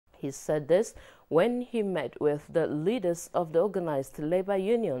He said this when he met with the leaders of the organized labor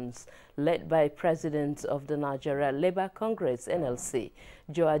unions led by President of the Nigeria Labour Congress, NLC,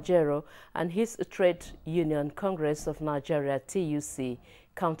 Joe Ajero, and his Trade Union Congress of Nigeria, TUC,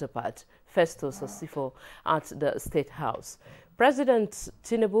 counterpart, Festus Osifo, at the State House. President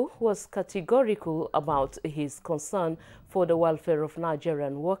Tinubu was categorical about his concern for the welfare of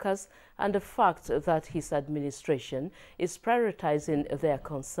Nigerian workers and the fact that his administration is prioritizing their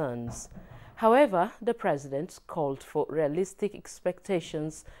concerns. However, the president called for realistic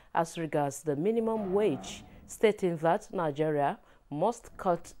expectations as regards the minimum wage, stating that Nigeria must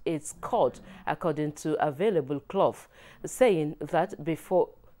cut its cord according to available cloth, saying that before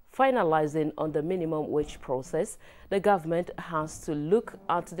finalizing on the minimum wage process, the government has to look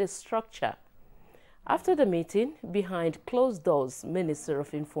at the structure. After the meeting, behind closed doors, Minister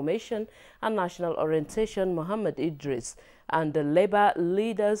of Information and National Orientation Mohammed Idris and the labor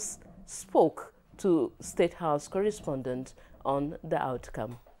leaders spoke to State House correspondent on the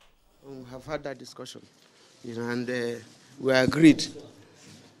outcome. We have had that discussion, and we agreed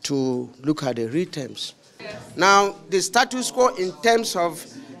to look at the real terms. Now, the status quo in terms of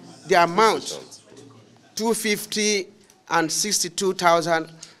the amount, 250 and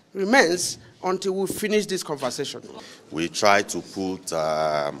 62,000, remains until we finish this conversation. We try to put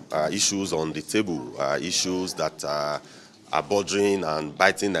issues on the table, issues that are bothering and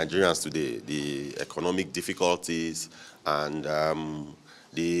biting Nigerians today, the economic difficulties and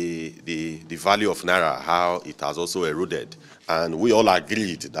the value of Naira, how it has also eroded. And we all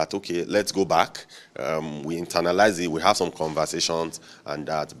agreed that, okay, let's go back. We internalize it, we have some conversations, and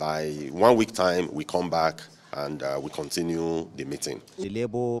that by 1 week time, we come back and we continue the meeting. The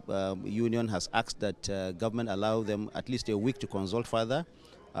Labour Union has asked that government allow them at least a week to consult further.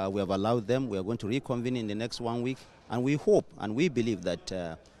 We have allowed them. We are going to reconvene in the next 1 week. And we hope and we believe that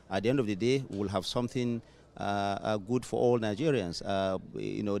at the end of the day, we'll have something good for all Nigerians.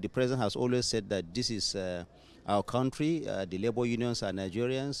 You know, the president has always said that this is our country. The labor unions are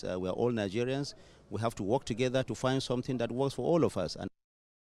Nigerians. We are all Nigerians. We have to work together to find something that works for all of us. And